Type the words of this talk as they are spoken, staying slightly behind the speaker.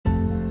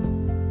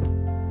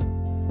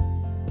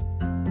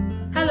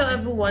Hello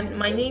everyone,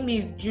 my name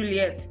is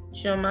Juliet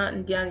Shoma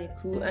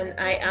Ndianiku and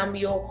I am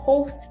your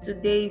host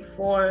today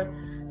for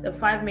the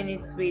 5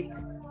 minutes with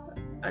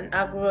an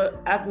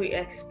agri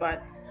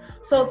expert.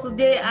 So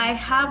today I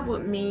have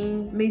with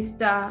me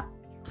Mr.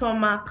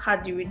 Toma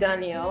Kadiri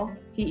Daniel.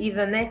 He is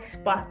an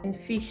expert in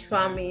fish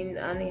farming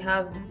and he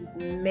has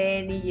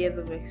many years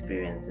of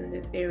experience in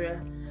this area.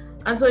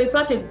 And so it's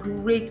such a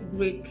great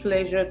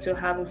pleasure to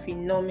have a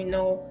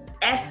phenomenal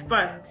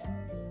expert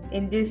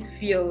in this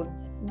field.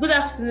 Good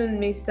afternoon,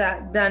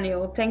 Mr.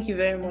 Daniel. Thank you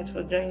very much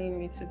for joining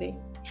me today.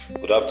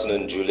 Good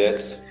afternoon,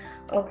 Juliet.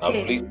 Okay.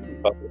 I'm pleased to be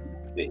part of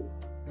today.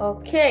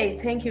 Okay,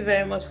 thank you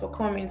very much for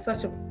coming.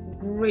 Such a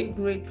great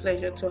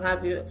pleasure to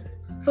have you.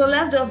 So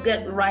let's just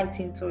get right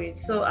into it.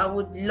 So I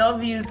would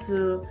love you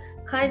to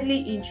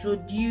kindly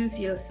introduce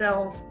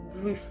yourself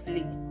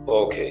briefly.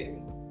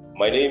 Okay.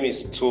 My name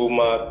is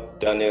Toma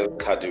Daniel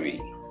Kadiri.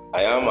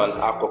 I am an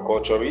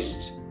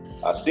aquaculturist.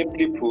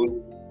 Simply put,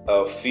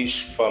 a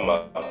fish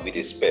farmer with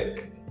a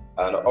spec,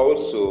 and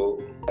also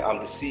I'm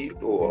the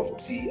CEO of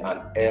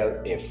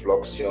T&L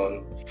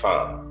Influxion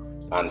Farm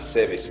and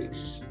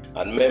Services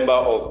and member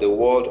of the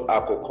World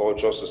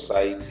Aquaculture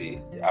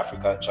Society, the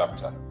African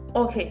chapter.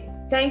 Okay,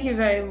 thank you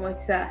very much,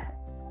 sir.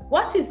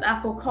 What is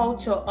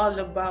aquaculture all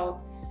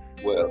about?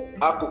 Well,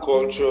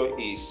 aquaculture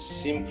is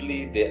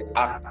simply the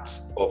act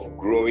of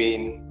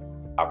growing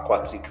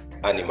aquatic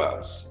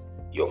animals,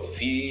 your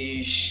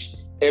fish,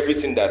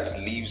 everything that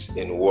lives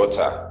in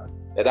water,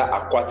 either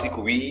aquatic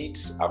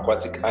weeds,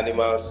 aquatic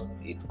animals,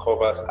 it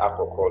covers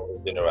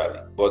aquaculture generally.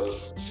 But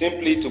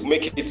simply to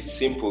make it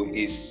simple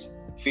is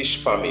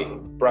fish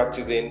farming,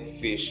 practicing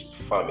fish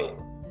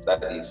farming.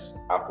 That is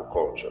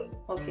aquaculture.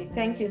 Okay,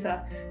 thank you,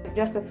 sir.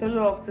 Just a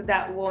follow-up to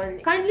that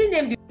one. Kindly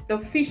name the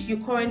fish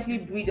you currently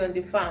breed on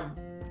the farm.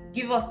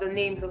 Give us the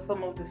names of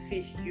some of the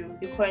fish you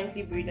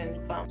currently breed on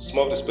the farm. Some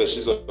of the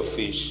species of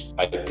fish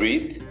I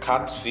breed: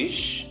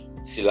 catfish,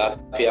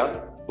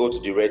 tilapia,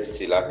 both the red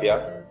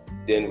tilapia.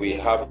 Then we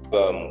have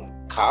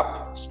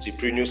carp,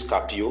 Cyprinus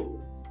carpio.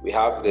 We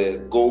have the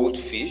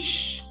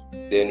goldfish.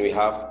 Then we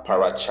have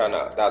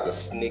parachana, that's a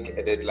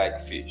snake-headed like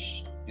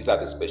fish. These are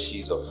the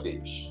species of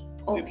fish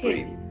we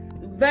breed.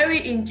 Very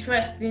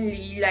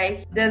interestingly,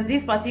 like there's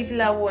this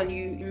particular one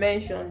you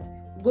mentioned,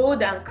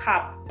 gold and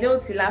carp. I know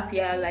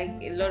tilapia,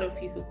 like a lot of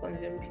people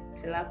consume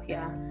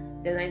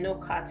tilapia. Then I know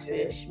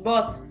catfish,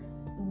 but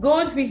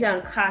goldfish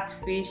and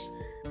catfish,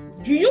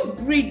 do you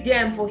breed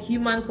them for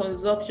human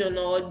consumption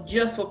or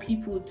just for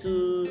people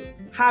to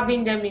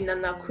having them in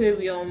an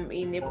aquarium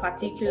in a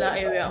particular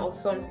area or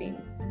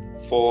something?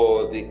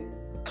 For the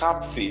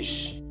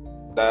catfish,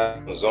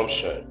 that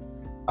consumption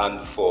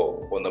and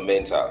for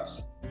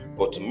ornamentals,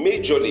 but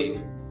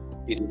majorly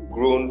it is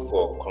grown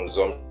for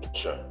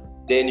consumption.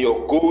 Then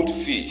your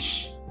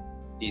goldfish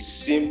is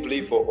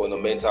simply for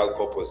ornamental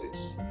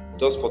purposes,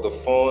 just for the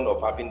fun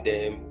of having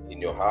them in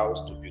your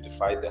house to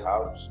beautify the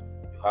house.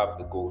 Have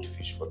the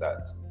goldfish for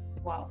that.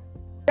 Wow,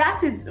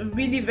 that is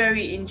really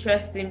very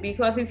interesting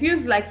because it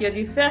feels like you're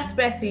the first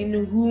person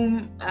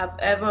whom I've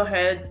ever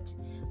heard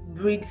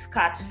breeds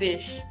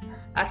catfish,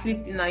 at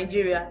least in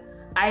Nigeria.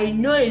 I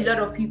know a lot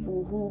of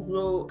people who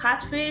grow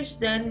catfish,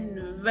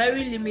 then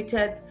very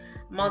limited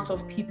amount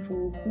of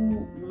people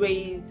who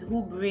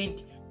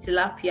breed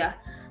tilapia.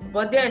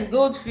 But then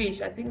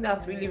goldfish, I think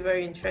that's really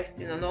very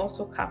interesting, and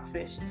also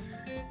catfish.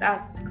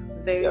 That's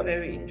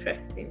very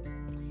interesting.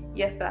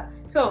 Yes, sir.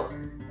 So,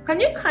 can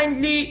you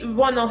kindly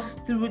run us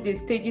through the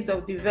stages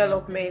of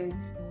development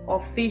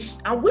of fish,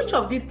 and which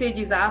of these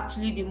stages are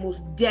actually the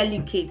most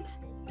delicate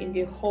in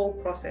the whole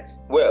process?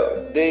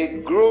 Well,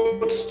 the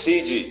growth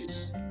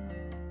stages,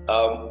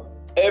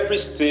 every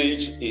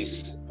stage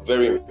is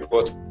very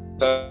important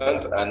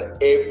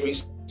and every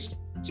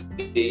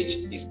stage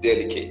is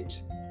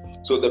delicate.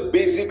 So the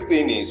basic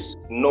thing is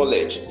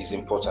knowledge is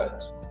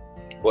important.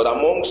 But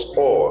amongst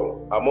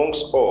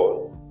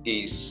all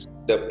is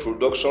the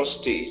production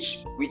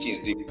stage, which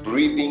is the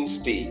breeding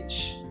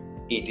stage.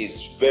 It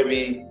is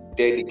very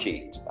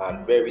delicate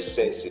and very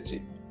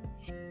sensitive.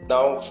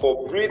 Now,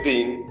 for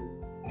breeding,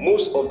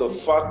 most of the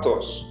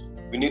factors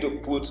we need to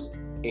put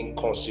in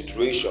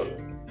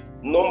consideration.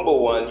 Number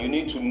one, you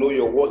need to know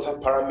your water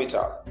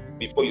parameter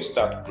before you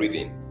start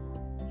breeding.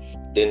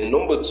 Then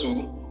number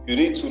two, you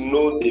need to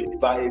know the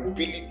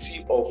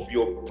viability of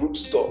your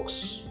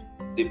broodstocks.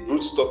 The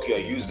broodstock you are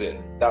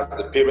using, that's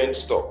the parent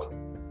stock.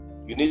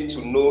 You need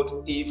to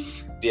note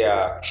if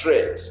their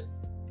threat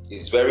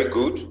is very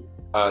good.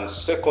 And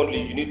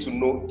secondly, you need to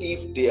know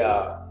if they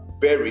are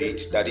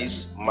buried, that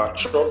is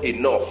mature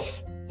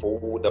enough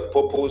for the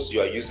purpose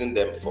you are using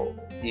them for.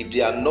 If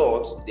they are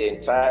not, the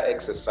entire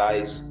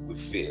exercise will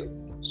fail.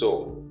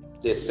 So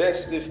the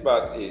sensitive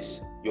part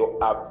is your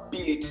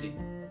ability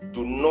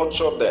to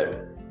nurture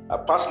them.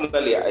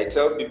 Personally, I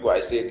tell people,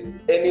 I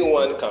said,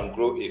 anyone can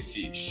grow a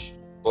fish.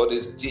 But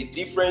the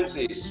difference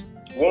is,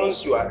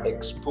 once you are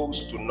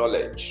exposed to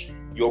knowledge,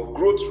 your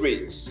growth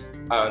rate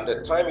and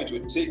the time it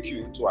will take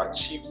you to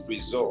achieve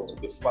results will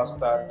be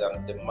faster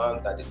than the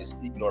man that is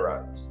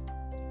ignorant.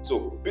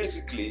 So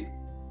basically,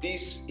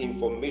 this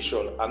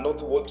information are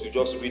not what you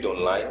just read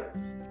online.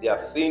 They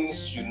are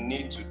things you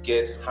need to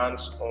get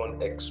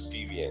hands-on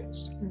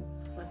experience.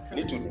 You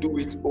need to do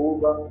it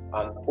over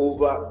and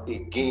over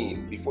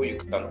again before you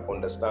can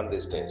understand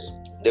these things.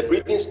 The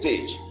breeding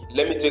stage,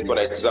 let me take for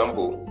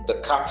example, the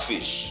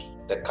catfish,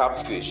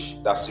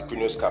 that's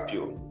Cyprinus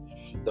carpio.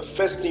 The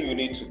first thing you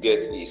need to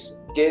get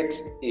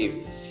a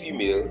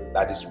female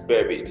that is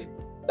buried,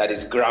 that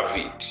is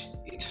gravid.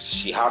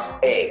 She has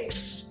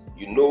eggs,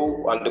 and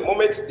the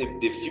moment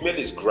the female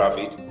is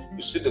gravid,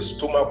 you see the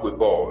stomach will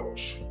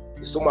bulge.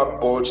 The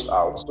stomach bulges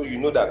out, so you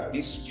know that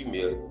this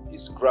female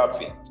is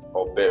gravid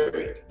or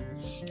buried.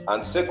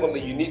 And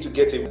secondly, you need to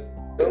get a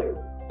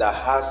male that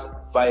has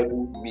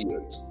viable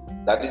milts.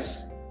 That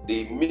is,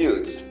 the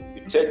milts,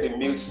 you check the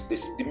milts,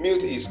 the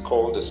milt is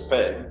called the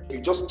sperm.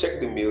 You just check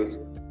the milt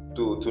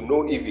to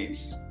know if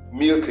it's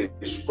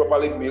milkish,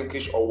 properly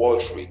milkish or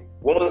watery.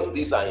 Once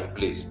these are in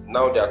place,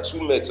 now there are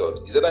two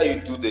methods. Is either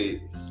you do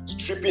the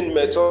stripping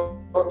method,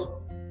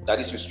 that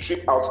is, you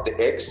strip out the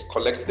eggs,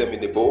 collect them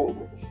in a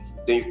bowl,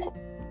 then you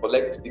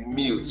collect the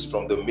milts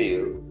from the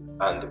male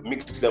and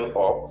mix them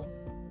up,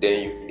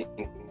 then you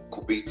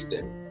incubate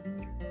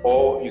them.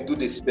 Or you do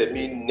the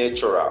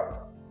semi-natural.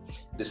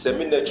 The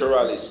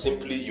semi-natural is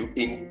simply you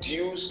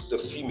induce the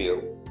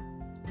female,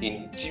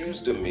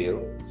 induce the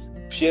male,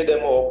 pair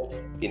them up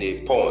in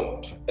a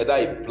pond, either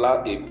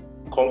a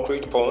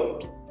concrete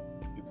pond,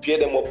 you pair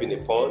them up in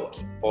a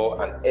pond,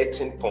 or an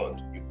earthen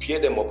pond. You pair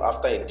them up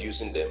after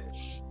inducing them,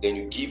 then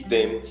you give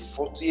them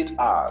 48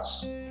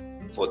 hours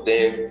for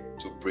them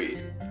to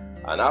breed.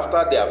 And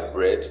after they are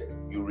bred,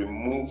 you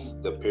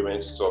remove the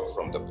parent stock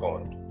from the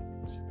pond.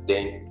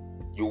 Then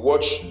you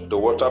watch the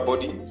water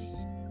body.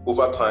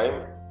 Over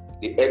time,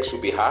 the eggs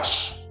will be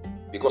hatched,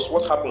 because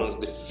what happens,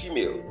 the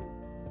female,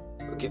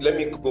 okay, let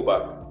me go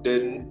back.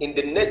 Then in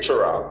the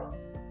natural,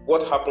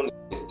 what happens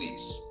is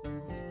this.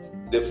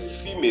 The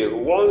female,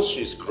 once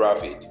she's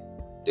gravid,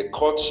 the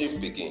courtship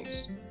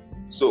begins.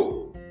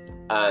 So,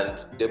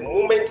 and the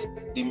moment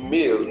the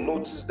male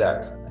notices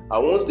that,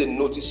 and once they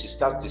notice she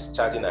starts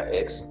discharging her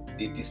eggs,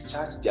 they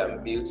discharge their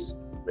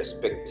males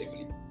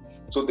respectively.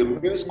 So the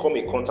males come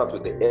in contact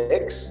with the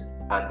eggs,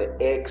 and the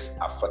eggs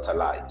are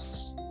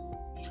fertilized.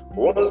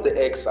 Once the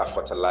eggs are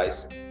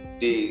fertilized,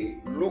 they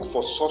look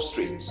for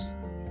substrates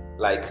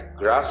like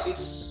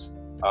grasses,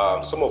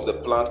 some of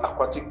the plant,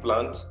 aquatic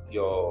plant,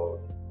 your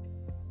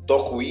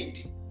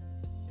duckweed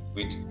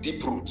with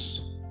deep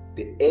roots.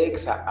 The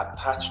eggs are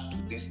attached to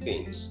these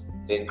things.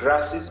 Then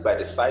grasses by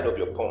the side of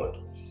your pond,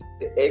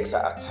 the eggs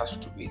are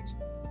attached to it.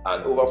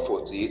 And over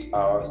 48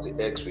 hours, the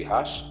eggs will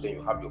hatch, then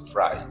you have your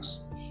fries.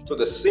 So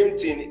the same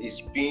thing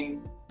is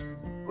being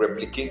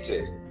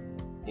replicated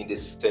in the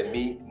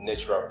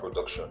semi-natural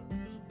production.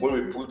 When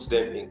we put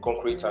them in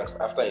concrete tanks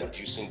after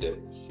inducing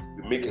them,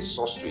 we make a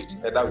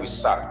substrate, either we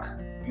sack,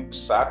 we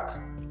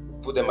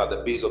put them at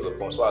the base of the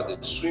pond, so as they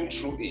swim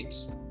through it,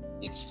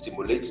 it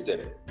stimulates them.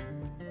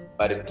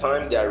 By the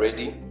time they are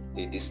ready,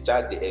 they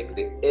discharge the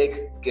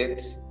egg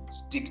gets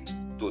sticked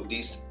to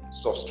this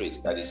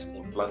substrate that is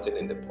implanted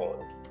in the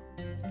pond.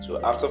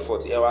 So after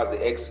 48 hours,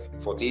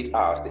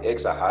 the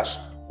eggs are hatched.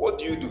 What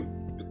do?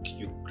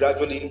 You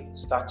gradually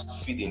start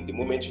feeding. The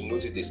moment you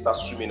notice they start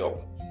swimming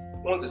up,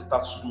 once they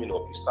start swimming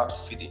up, you start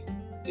feeding.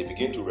 They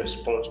begin to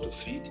respond to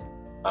feed,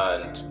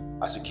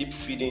 and as you keep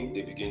feeding,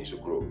 they begin to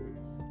grow.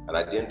 And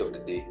at the end of the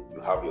day,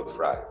 you have your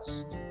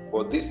fries.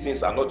 But these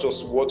things are not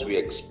just what we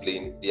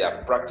explain, they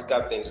are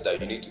practical things that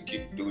you need to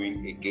keep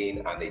doing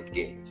again and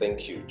again.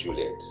 Thank you,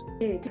 Juliet.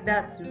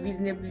 That's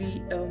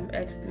reasonably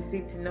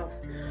explicit enough.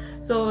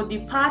 So the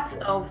part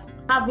of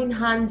having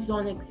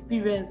hands-on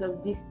experience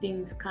of these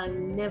things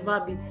can never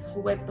be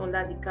swept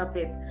under the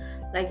carpet.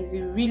 Like, if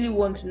you really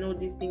want to know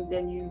these things,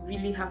 then you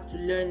really have to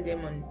learn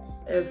them on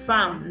a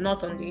farm,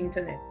 not on the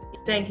internet.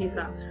 Thank you,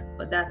 sir,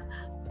 for that.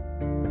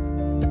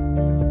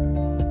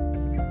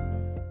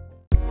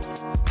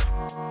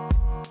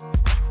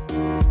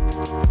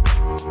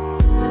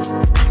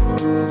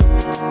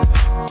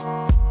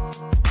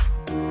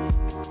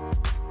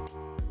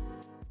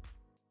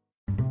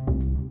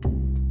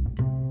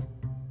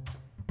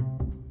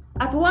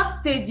 At what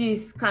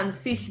stages can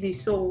fish be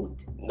sold?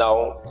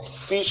 Now,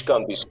 fish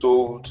can be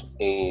sold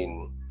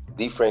in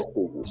different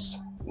stages.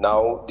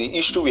 Now, the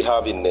issue we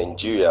have in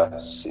Nigeria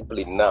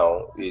simply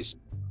now is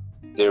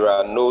there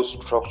are no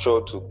structure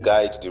to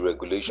guide the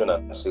regulation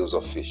and sales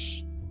of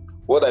fish.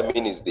 What I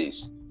mean is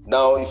this.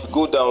 Now, if you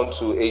go down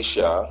to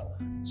Asia,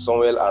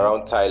 somewhere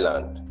around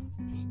Thailand,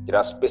 there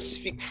are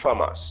specific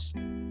farmers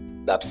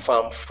that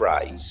farm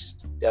fries.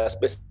 There are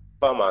specific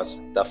farmers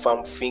that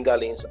farm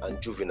fingerlings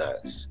and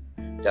juveniles.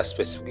 There are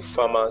specific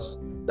farmers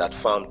that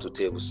farm to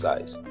table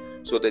size.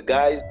 So the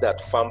guys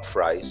that farm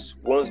fries,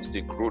 once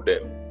they grow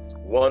them,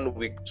 1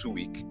 week, 2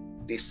 weeks,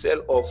 they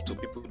sell off to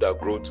people that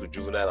grow to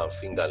juvenile and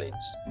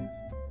fingerlings.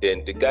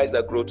 Then the guys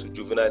that grow to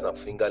juveniles and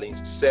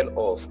fingerlings sell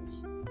off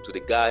to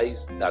the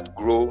guys that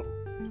grow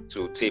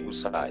to table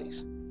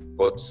size.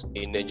 But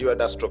in Nigeria,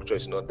 that structure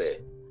is not there.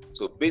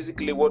 So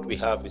basically what we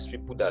have is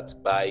people that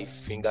buy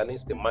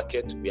fingerlings.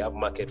 We have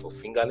market for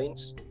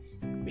fingerlings.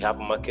 We have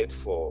market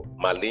for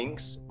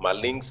marlins.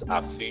 Marlins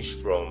are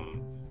fish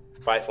from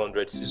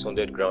 500,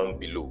 600 grams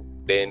below.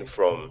 Then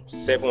from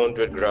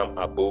 700 grams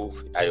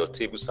above are your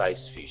table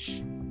size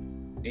fish.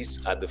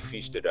 These are the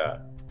fish that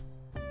are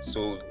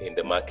sold in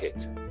the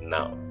market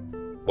now.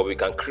 But we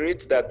can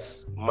create that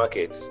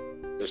market,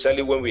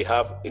 especially when we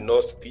have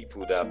enough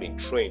people that have been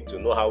trained to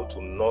know how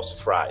to nurse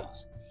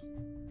fries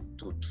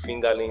to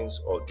fingerlings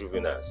or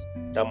juveniles.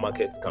 That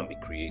market can be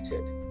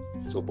created.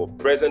 So, but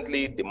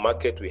presently the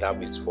market we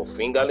have is for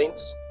fingerlings,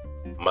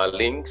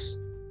 marlins,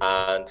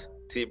 and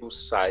table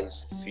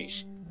size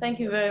fish. Thank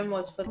you very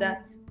much for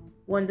that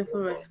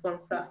wonderful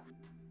response, sir.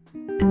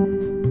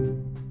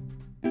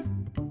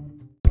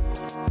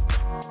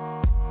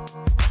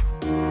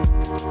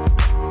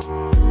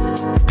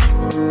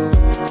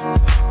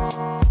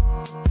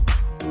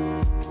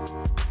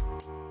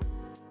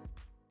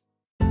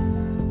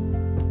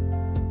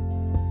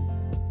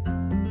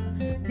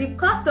 The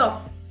cost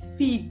of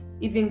feed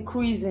is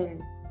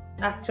increasing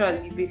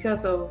actually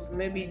because of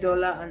maybe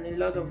dollar and a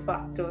lot of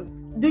factors.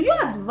 Do you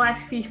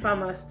advise fish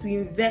farmers to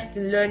invest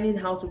in learning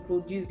how to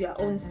produce their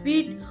own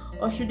feed,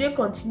 or should they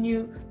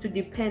continue to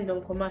depend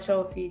on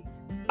commercial feed?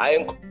 I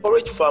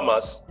encourage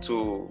farmers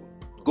to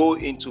go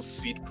into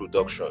feed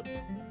production.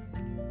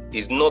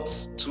 It's not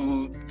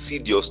too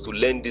tedious to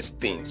learn these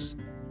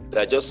things.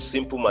 They're just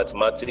simple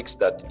mathematics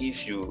that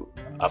if you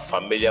are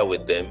familiar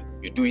with them,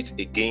 you do it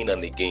again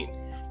and again.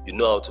 You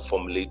know how to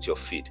formulate your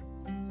feed.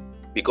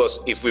 Because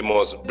if we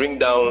must bring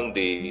down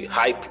the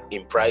hype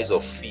in price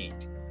of feed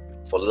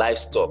for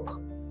livestock,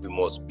 we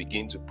must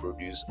begin to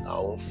produce our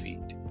own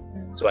feed.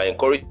 So I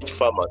encourage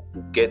farmers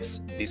to get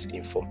this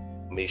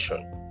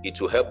information.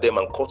 It will help them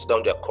and cut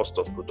down their cost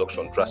of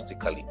production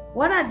drastically.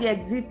 What are the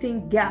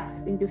existing gaps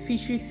in the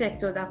fishery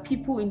sector that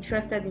people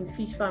interested in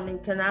fish farming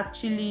can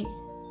actually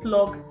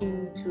plug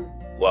into?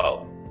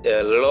 Wow,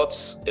 a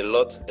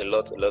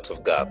lot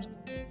of gaps.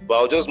 But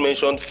I'll just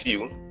mention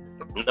few.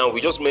 Now,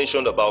 we just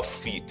mentioned about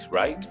feed,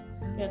 right?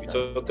 Yes, we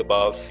sir. talked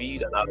about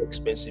feed and how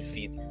expensive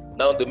feed.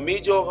 Now, the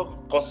major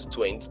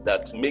constituent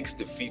that makes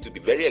the feed to be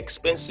very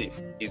expensive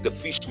is the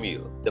fish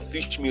meal. The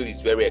fish meal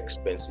is very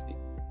expensive.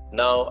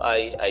 Now,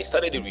 I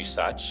started a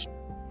research.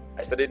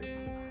 I started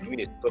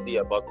doing a study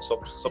about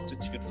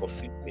substitute for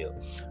feed meal.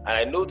 And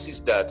I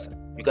noticed that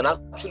you can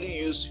actually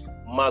use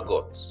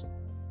maggots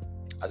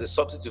as a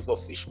substitute for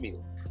fish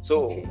meal.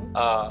 So Okay.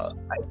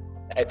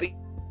 I think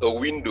a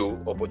window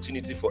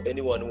opportunity for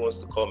anyone who wants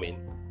to come in,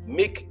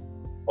 make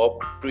or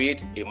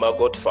create a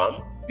maggot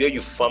farm where you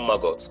farm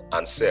maggots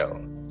and sell.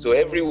 So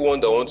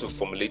everyone that wants to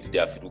formulate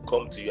their feed will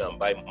come to you and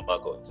buy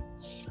maggot.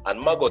 And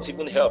maggot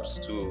even helps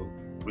to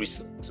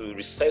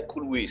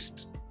recycle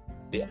waste,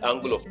 the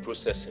angle of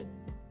processing.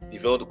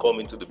 If you want to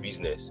come into the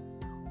business,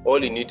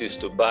 all you need is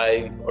to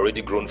buy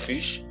already grown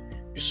fish,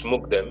 you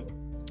smoke them,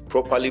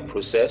 properly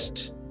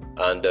processed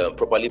and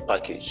properly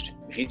packaged.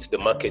 You hit the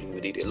market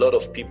with it. A lot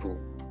of people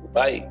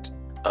buy it.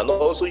 And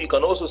also you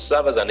can also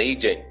serve as an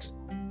agent.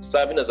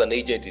 Serving as an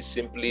agent is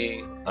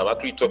simply, I'm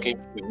actually talking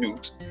to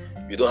youth.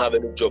 You don't have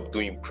any job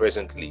doing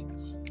presently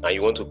and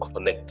you want to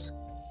connect.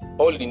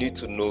 All you need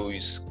to know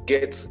is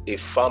get a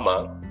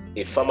farmer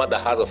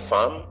that has a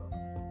farm,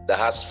 that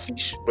has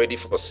fish ready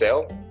for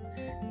sale.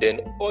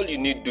 Then all you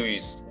need to do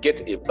is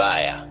get a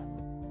buyer.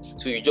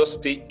 So you just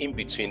stay in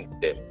between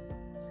them.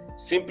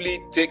 Simply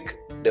take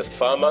the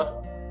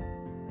farmer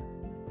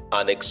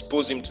and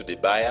expose him to the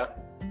buyer.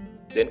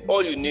 Then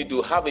all you need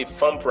to have a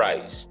farm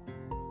price.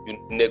 You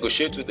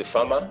negotiate with the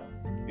farmer,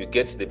 you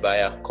get the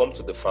buyer, come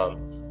to the farm.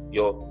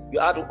 You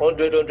add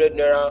 100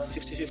 naira,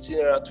 50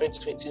 naira,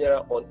 20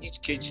 naira on each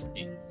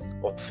kg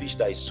of fish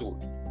that is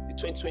sold. The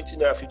 20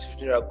 naira,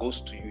 50 naira goes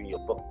to you in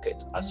your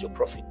pocket as your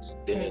profit.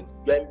 Then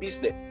you're in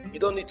business. You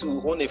don't need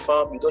to own a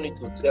farm, you don't need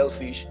to sell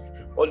fish.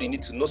 All you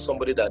need to know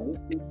somebody that needs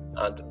it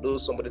and know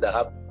somebody that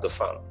has the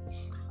farm.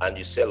 And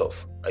you sell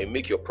off and you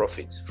make your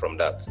profit from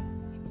that.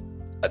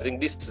 I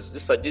think this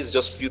is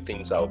just few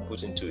things I'll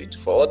put into it.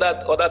 For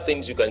other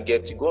things you can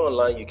get, you go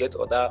online, you get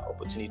other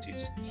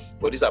opportunities.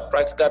 But these are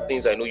practical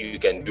things I know you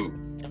can do,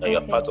 and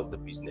you're part of the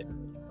business.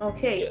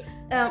 Okay.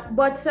 Yeah.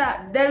 But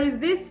there is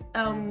this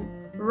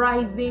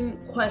rising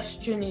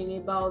questioning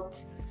about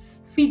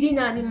feeding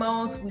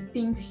animals with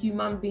things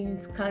human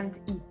beings can't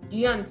eat. Do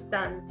you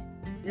understand?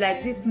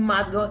 Like this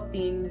maggot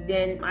thing.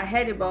 Then I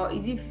heard about,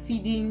 is it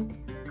feeding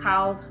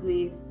cows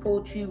with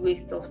poultry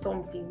waste or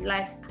something?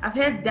 Like I've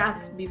heard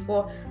that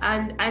before,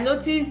 and I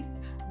noticed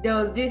there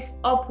was this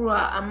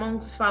uproar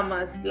amongst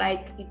farmers,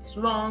 like it's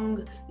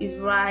wrong, it's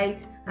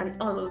right, and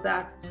all of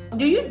that.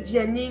 Do you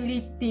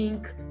genuinely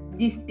think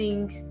these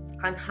things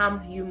can harm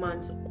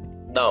humans?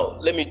 Now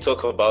let me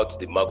talk about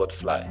the maggot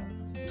fly.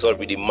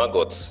 Sorry, the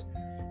maggots.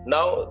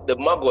 Now the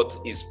maggot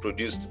is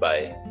produced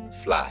by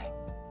fly.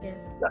 Yes.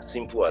 As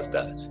simple as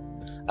that.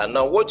 And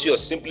now what you're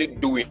simply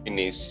doing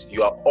is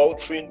you are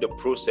altering the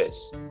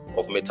process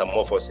of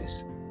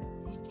metamorphosis.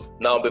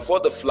 Now before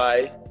the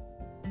fly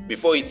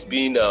is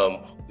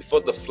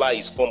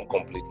formed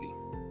completely,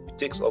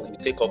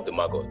 take off the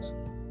maggots.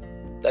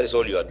 That is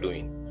all you are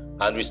doing.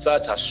 And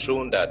research has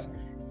shown that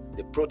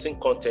the protein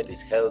content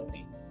is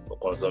healthy for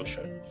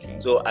consumption.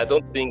 So I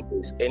don't think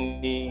there's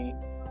any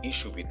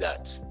issue with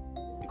that,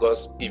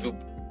 because if you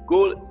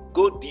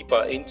go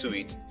deeper into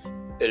it,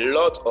 a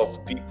lot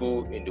of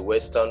people in the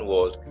Western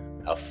world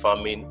are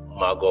farming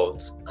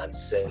maggots and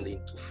selling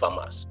to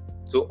farmers.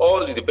 So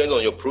all it depends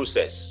on your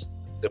process,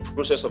 the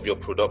process of your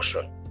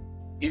production.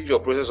 If your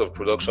process of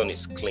production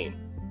is clean,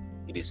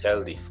 it is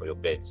healthy for your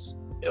birds.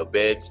 Your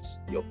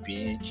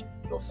pig,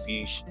 your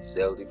fish is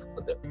healthy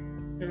for them.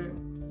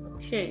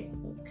 Okay,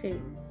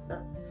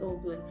 that's so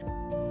good.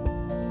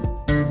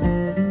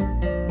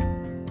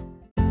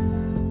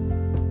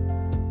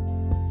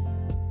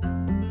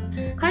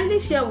 Kindly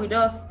share with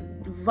us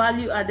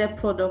value-added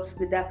products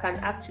that can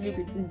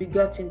actually be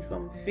gotten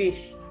from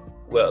fish.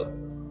 Well,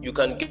 you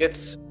can get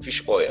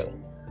fish oil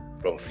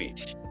from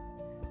fish.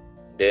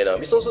 Then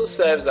it also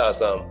serves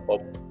as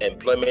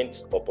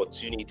employment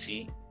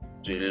opportunity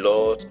to a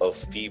lot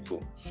of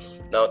people.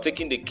 Now,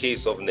 taking the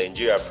case of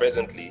Nigeria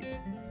presently,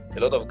 a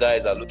lot of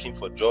guys are looking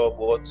for job,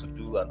 what to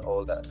do and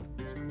all that.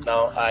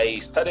 Now, I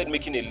started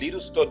making a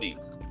little study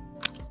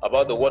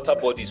about the water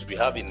bodies we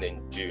have in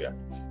Nigeria,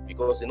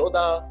 because in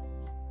other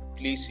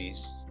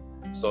places,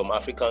 some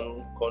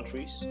African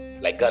countries,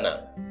 like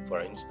Ghana,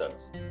 for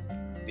instance,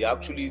 they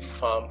actually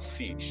farm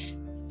fish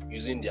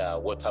using their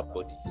water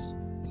bodies.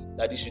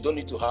 That is, you don't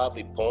need to have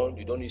a pond,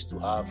 you don't need to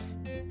have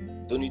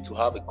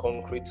a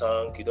concrete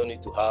tank, you don't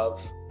need to have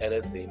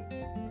anything.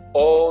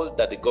 All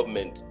that the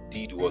government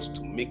did was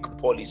to make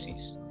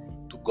policies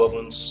to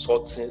govern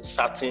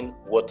certain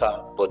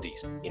water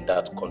bodies in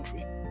that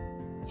country.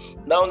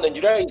 Now,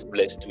 Nigeria is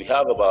blessed. We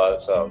have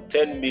about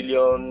 10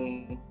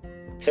 million,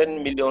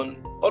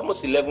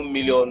 almost 11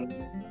 million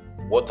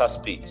water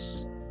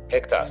space,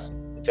 hectares,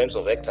 in terms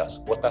of hectares,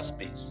 water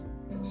space.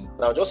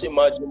 Now, just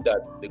imagine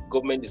that the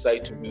government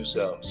decided to use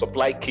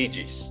supply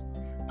cages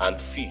and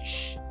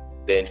fish,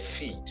 then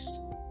feeds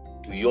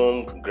to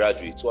young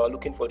graduates who are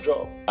looking for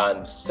jobs,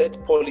 and set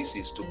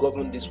policies to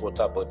govern these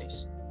water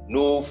bodies.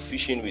 No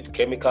fishing with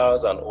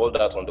chemicals and all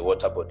that on the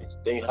water bodies.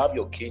 Then you have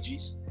your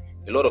cages.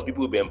 A lot of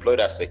people will be employed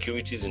as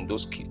securities in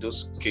those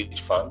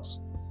cage farms.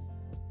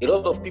 A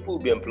lot of people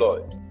will be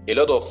employed. A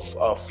lot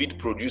of feed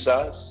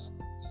producers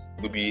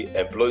will be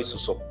employed to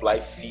supply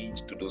feed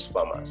to those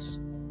farmers.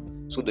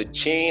 So the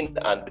chain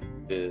and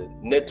the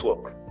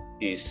network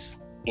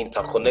is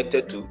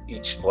interconnected to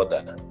each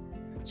other.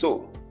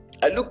 So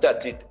I looked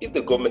at it, if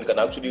the government can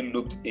actually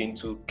look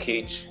into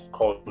cage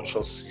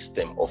culture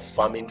system of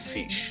farming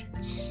fish,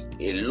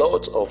 a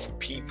lot of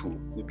people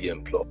will be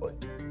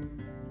employed.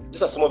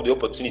 These are some of the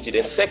opportunities.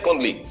 And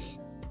secondly,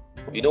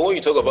 when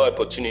you talk about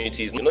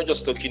opportunities, you're not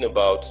just talking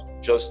about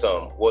just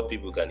what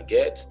people can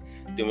get.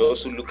 Then we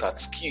also look at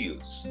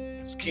skills.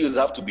 Skills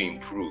have to be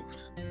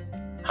improved.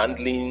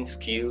 Handling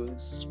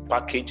skills,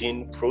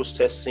 packaging,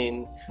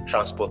 processing,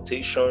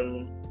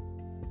 transportation.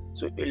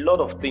 So a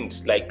lot of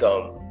things like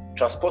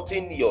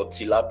transporting your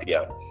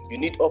tilapia, you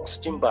need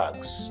oxygen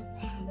bags.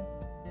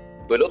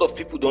 But a lot of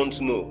people don't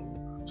know.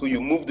 So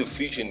you move the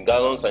fish in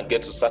gallons and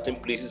get to certain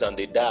places and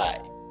they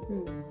die.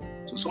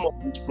 So some of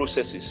these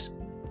processes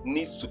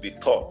needs to be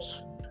taught.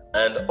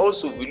 And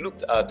also we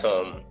looked at,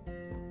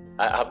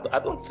 I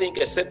don't think,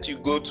 except you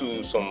go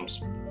to some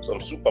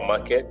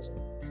supermarket,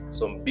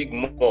 some big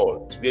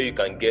malls where you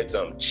can get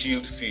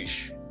chilled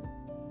fish,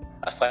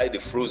 aside the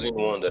frozen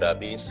one that are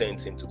being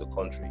sent into the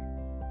country.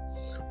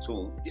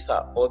 So these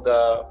are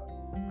other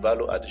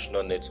value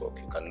additional network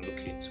you can look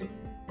into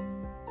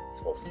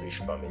for fish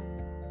farming.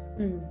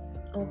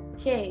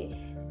 Okay,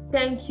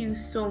 thank you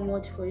so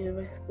much for your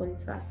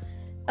response, sir.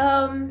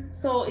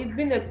 So it's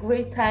been a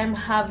great time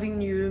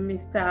having you,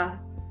 Mr.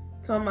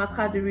 Tom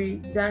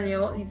Akadiri.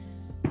 Daniel,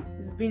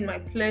 it's been my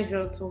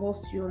pleasure to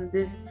host you on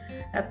this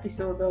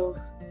episode of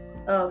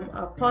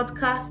our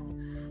podcast,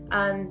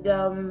 and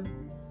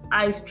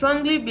I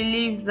strongly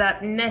believe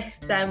that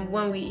next time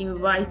when we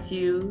invite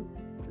you,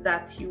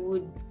 that you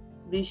would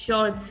be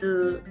sure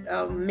to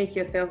make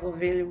yourself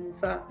available,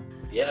 sir.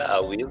 Yeah, I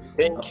will.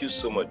 Thank you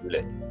so much,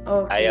 Juliet.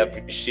 Okay. I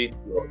appreciate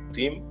your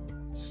team.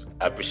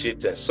 I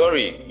appreciate it.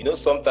 Sorry,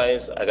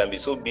 sometimes I can be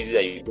so busy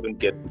that you couldn't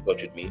get in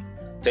touch with me.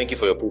 Thank you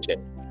for your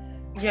patience.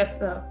 Yes,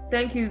 sir.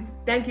 Thank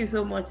you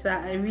so much, sir.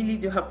 I really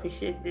do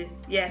appreciate this.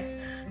 Yes.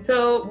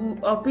 So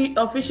we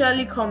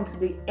officially come to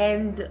the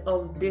end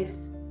of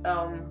this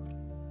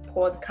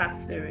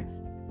podcast series.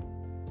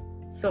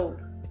 So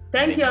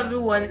thank you,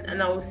 everyone,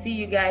 and I will see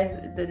you guys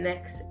in the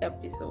next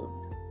episode.